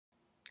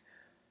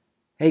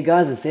Hey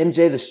guys, it's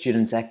MJ, the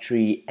Student's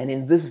Actuary, and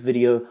in this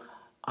video,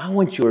 I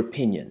want your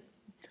opinion.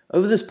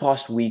 Over this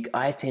past week,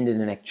 I attended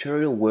an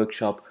actuarial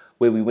workshop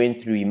where we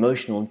went through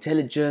emotional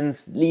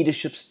intelligence,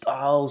 leadership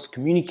styles,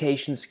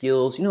 communication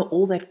skills,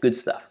 all that good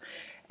stuff.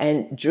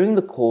 And during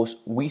the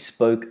course, we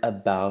spoke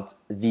about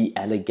the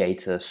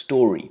alligator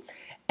story.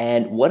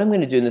 And what I'm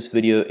going to do in this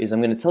video is I'm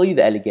going to tell you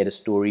the alligator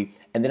story,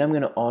 and then I'm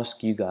going to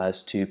ask you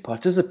guys to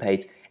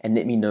participate and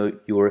let me know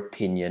your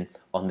opinion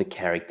on the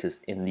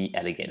characters in the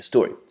alligator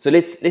story. So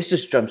let's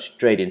just jump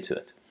straight into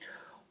it.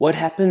 What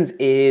happens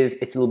is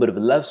it's a little bit of a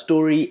love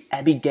story.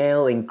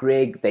 Abigail and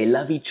Greg, they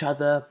love each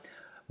other,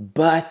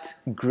 but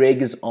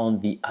Greg is on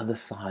the other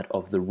side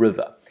of the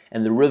river.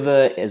 And the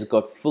river has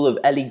got full of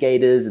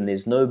alligators and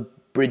there's no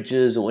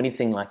bridges or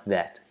anything like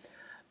that.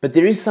 But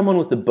there is someone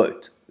with a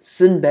boat.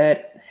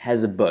 Sinbad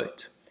has a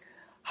boat.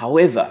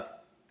 However,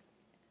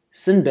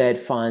 Sinbad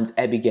finds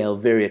Abigail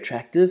very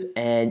attractive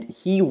and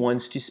he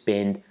wants to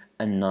spend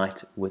a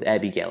night with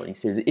Abigail. And he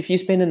says, if you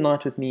spend a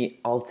night with me,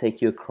 I'll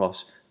take you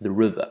across the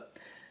river.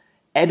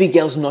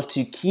 Abigail's not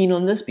too keen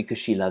on this because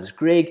she loves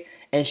Greg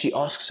and she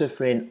asks her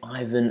friend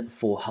Ivan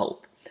for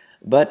help.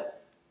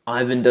 But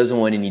Ivan doesn't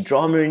want any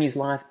drama in his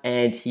life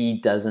and he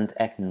doesn't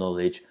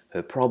acknowledge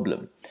her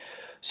problem.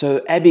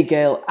 So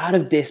Abigail, out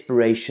of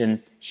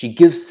desperation, she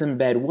gives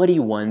Sinbad what he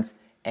wants,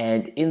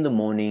 and in the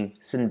morning,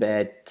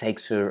 Sinbad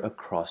takes her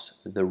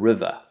across the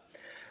river.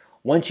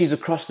 Once she's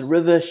across the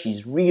river,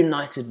 she's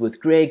reunited with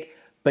Greg,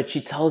 but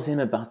she tells him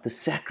about the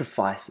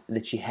sacrifice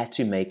that she had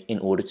to make in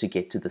order to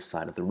get to the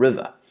side of the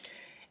river.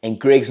 And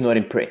Greg's not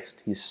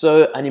impressed. He's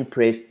so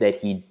unimpressed that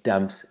he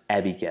dumps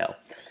Abigail.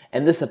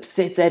 And this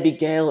upsets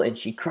Abigail, and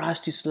she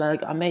cries to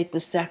Slug, I made the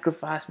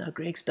sacrifice, now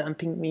Greg's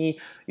dumping me,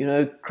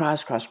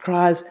 cries.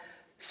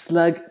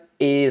 Slug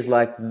is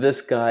like, this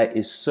guy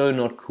is so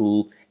not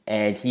cool,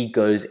 and he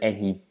goes and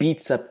he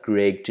beats up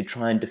Greg to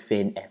try and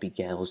defend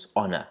Abigail's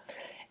honor.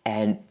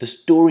 And the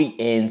story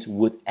ends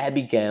with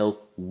Abigail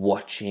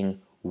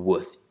watching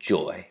with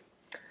joy.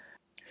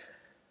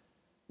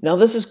 Now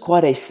this is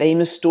quite a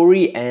famous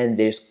story and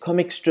there's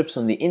comic strips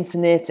on the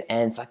internet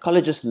and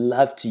psychologists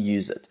love to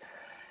use it.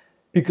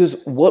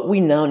 Because what we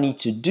now need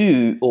to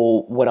do,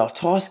 or what our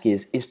task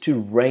is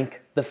to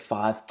rank the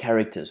 5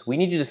 characters. We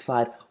need to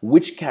decide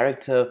which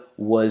character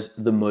was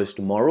the most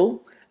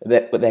moral.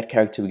 That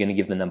character we're going to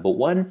give the number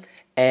 1,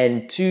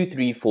 and 2,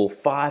 3, 4,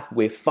 5,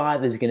 where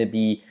 5 is going to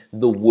be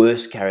the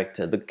worst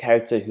character, the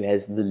character who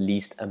has the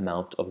least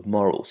amount of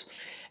morals.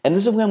 And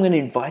this is where I'm going to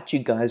invite you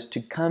guys to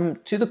come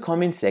to the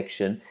comment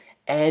section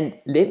and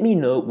let me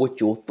know what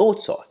your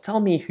thoughts are. Tell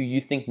me who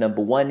you think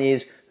number 1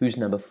 is, who's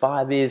number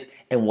 5 is,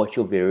 and what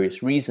your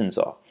various reasons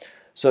are.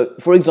 So,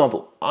 for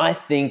example, I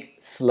think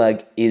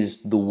Slug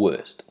is the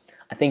worst.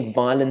 I think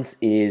violence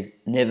is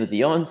never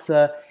the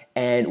answer,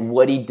 and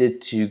what he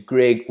did to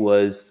Greg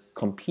was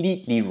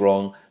completely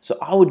wrong. So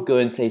I would go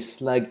and say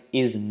Slug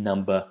is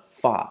number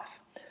 5.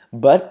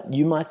 But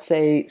you might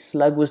say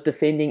Slug was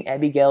defending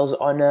Abigail's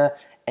honor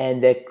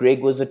and that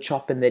Greg was a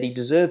chop and that he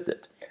deserved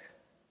it.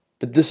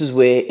 But this is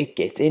where it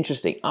gets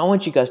interesting. I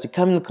want you guys to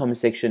come in the comment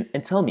section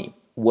and tell me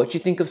what you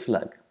think of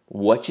Slug,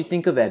 what you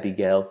think of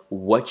Abigail,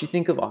 what you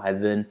think of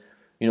Ivan.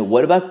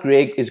 What about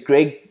Greg? Is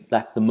Greg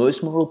like the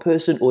most moral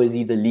person or is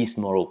he the least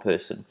moral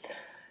person?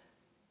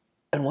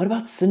 And what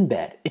about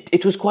Sinbad?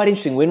 It was quite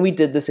interesting. When we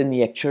did this in the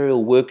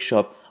actuarial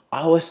workshop,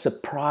 I was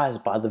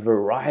surprised by the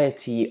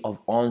variety of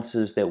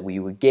answers that we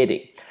were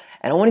getting.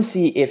 And I want to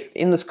see if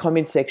in this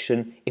comment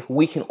section, if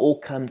we can all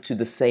come to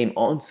the same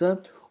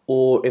answer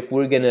or if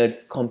we're going to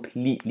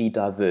completely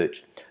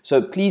diverge.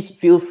 So please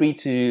feel free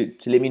to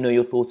let me know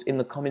your thoughts in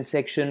the comment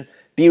section.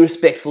 Be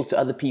respectful to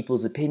other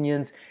people's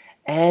opinions.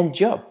 And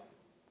yeah,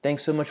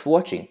 thanks so much for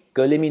watching.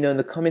 Go let me know in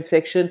the comment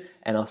section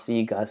and I'll see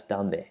you guys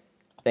down there.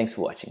 Thanks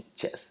for watching.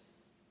 Cheers.